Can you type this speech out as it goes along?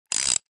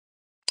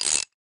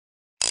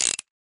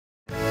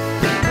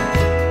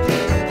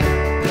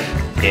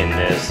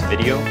this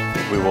video,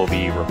 we will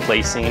be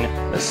replacing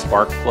the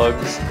spark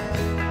plugs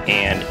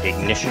and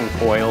ignition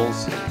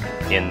coils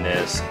in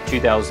this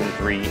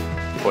 2003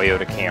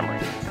 Toyota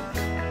Camry.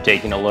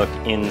 Taking a look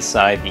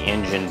inside the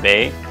engine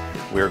bay,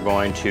 we're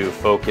going to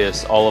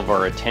focus all of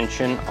our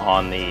attention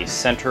on the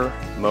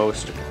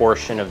centermost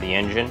portion of the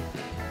engine.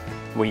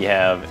 We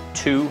have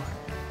two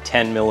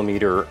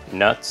 10mm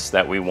nuts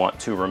that we want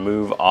to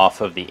remove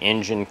off of the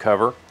engine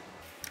cover.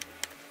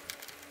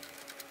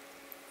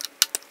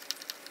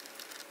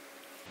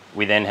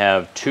 We then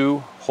have two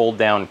hold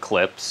down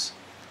clips,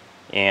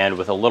 and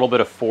with a little bit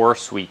of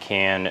force we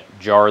can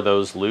jar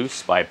those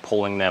loose by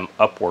pulling them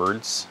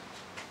upwards.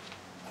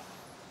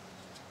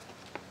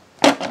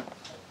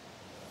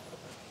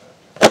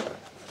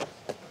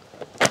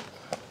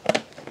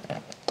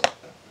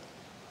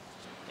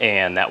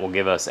 And that will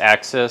give us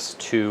access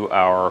to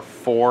our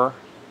 4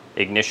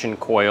 ignition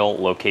coil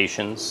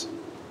locations.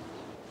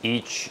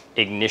 Each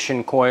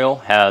ignition coil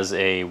has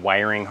a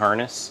wiring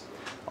harness.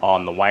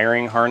 On the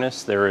wiring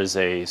harness there is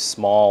a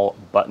small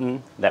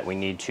button that we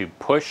need to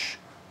push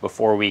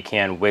before we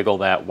can wiggle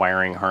that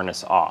wiring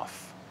harness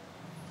off.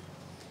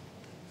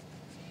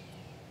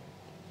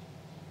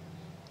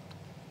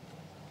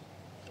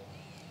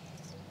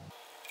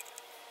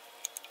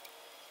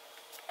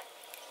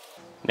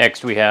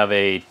 Next we have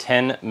a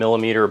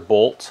 10mm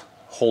bolt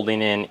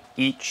holding in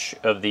each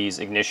of these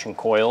ignition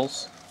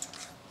coils.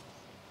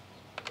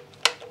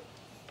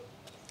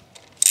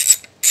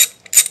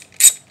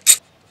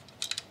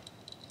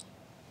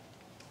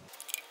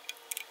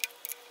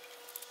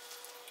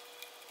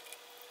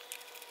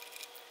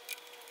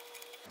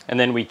 And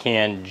then we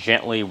can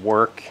gently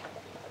work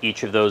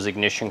each of those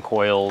ignition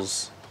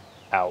coils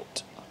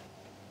out.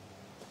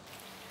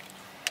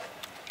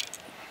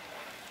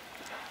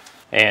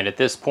 And at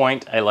this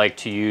point I like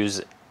to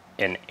use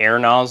an air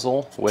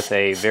nozzle with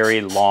a very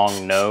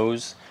long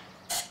nose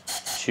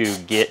to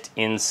get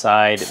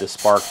inside the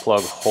spark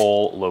plug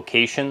hole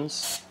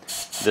locations.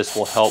 This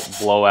will help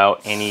blow out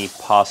any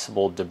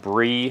possible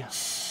debris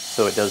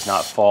so it does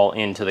not fall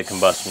into the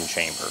combustion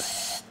chamber.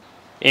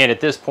 And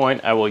at this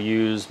point I will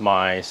use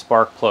my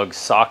spark plug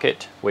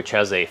socket, which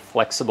has a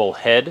flexible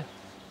head,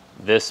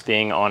 this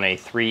being on a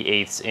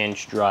 3/8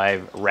 inch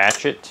drive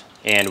ratchet,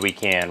 and we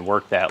can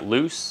work that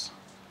loose,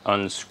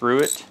 unscrew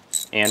it,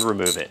 and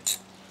remove it.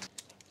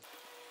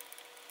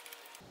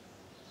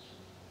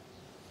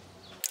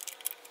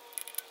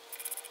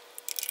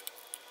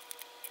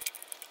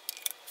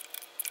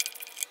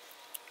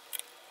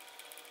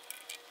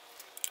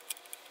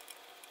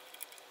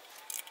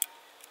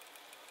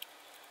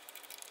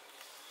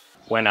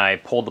 When I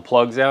pulled the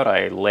plugs out,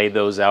 I laid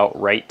those out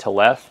right to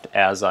left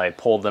as I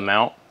pulled them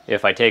out.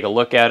 If I take a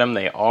look at them,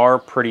 they are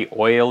pretty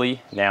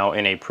oily. Now,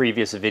 in a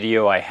previous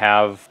video I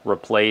have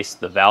replaced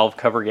the valve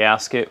cover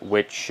gasket,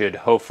 which should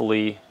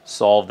hopefully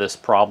solve this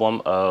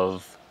problem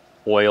of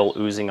oil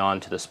oozing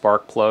onto the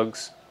spark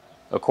plugs.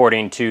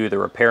 According to the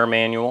repair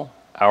manual,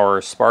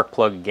 our spark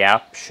plug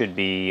gap should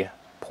be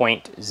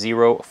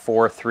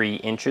 0.043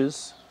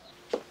 inches.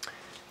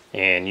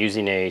 And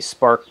using a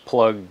spark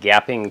plug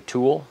gapping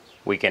tool,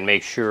 we can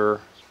make sure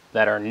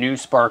that our new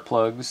spark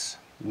plugs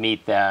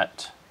meet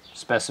that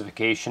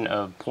specification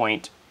of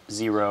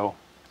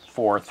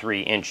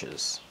 0.043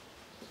 inches.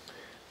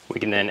 We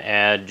can then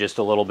add just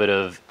a little bit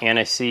of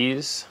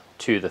anti-seize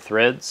to the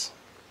threads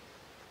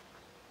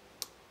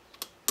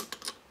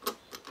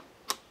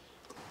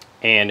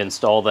and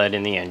install that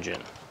in the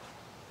engine.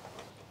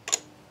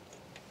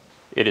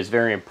 It is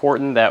very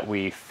important that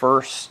we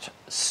first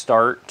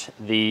start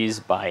these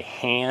by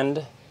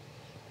hand,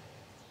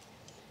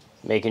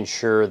 making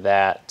sure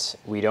that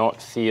we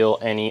don't feel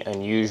any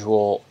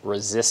unusual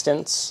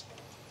resistance.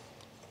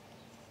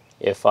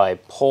 If I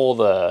pull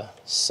the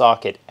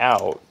socket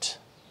out,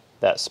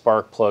 that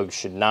spark plug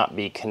should not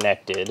be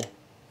connected,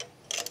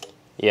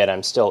 yet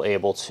I'm still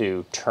able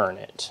to turn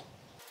it.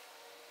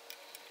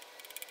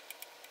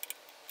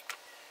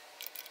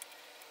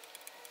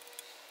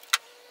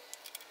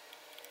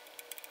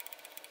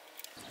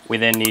 We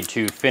then need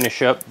to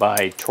finish up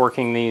by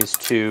torquing these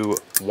to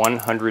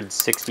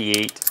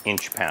 168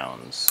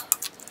 inch-pounds.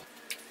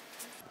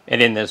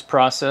 And in this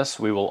process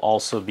we will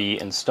also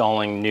be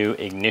installing new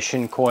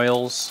ignition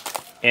coils.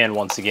 And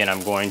once again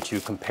I'm going to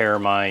compare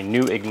my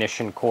new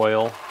ignition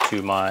coil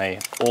to my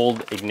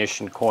old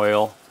ignition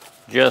coil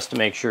just to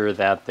make sure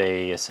that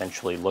they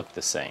essentially look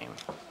the same.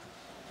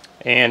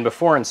 And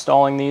before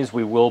installing these,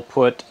 we will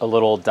put a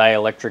little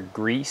dielectric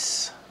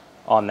grease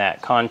on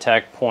that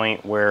contact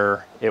point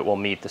where it will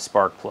meet the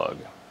spark plug.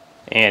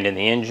 And in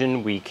the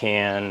engine we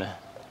can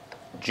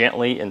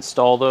gently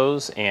install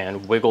those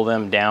and wiggle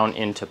them down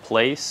into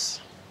place.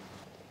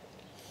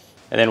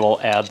 And then we'll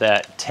add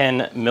that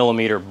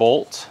 10mm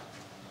bolt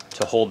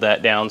to hold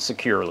that down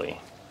securely.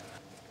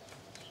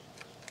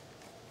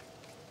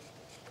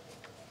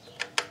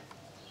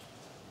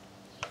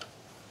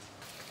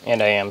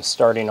 And I am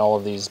starting all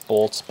of these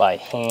bolts by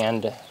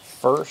hand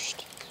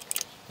first,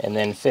 and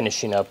then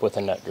finishing up with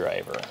a nut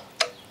driver.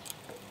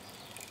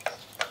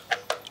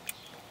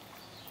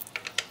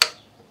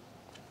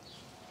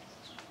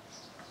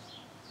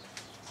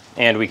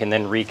 And we can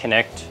then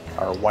reconnect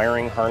our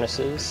wiring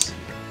harnesses.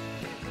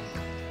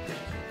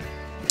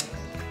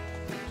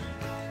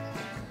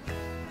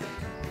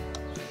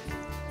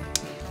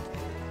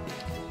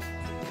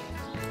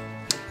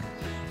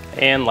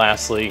 And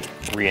lastly,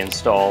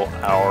 reinstall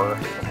our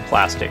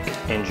plastic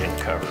engine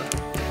cover.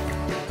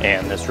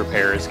 And this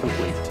repair is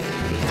complete.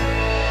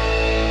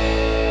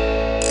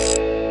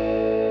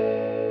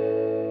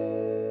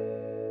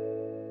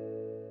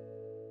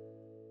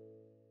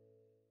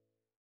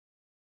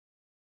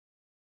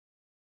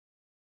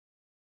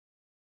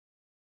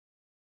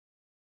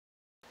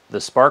 The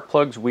spark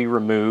plugs we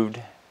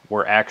removed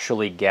were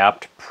actually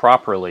gapped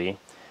properly.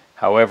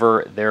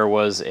 However, there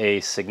was a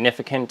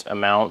significant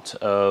amount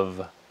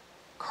of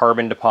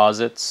carbon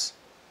deposits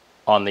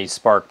on these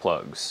spark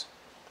plugs.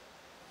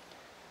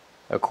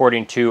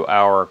 According to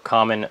our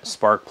common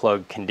spark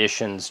plug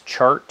conditions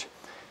chart,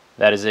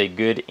 that is a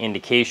good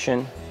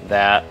indication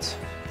that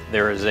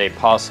there is a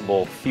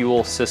possible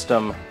fuel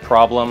system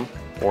problem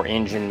or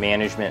engine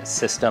management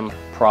system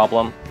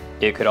problem.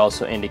 It could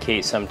also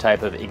indicate some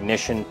type of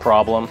ignition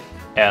problem.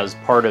 As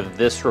part of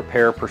this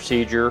repair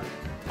procedure,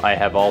 I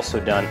have also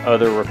done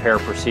other repair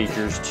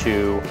procedures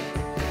to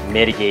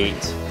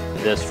mitigate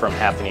this from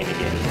happening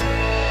again.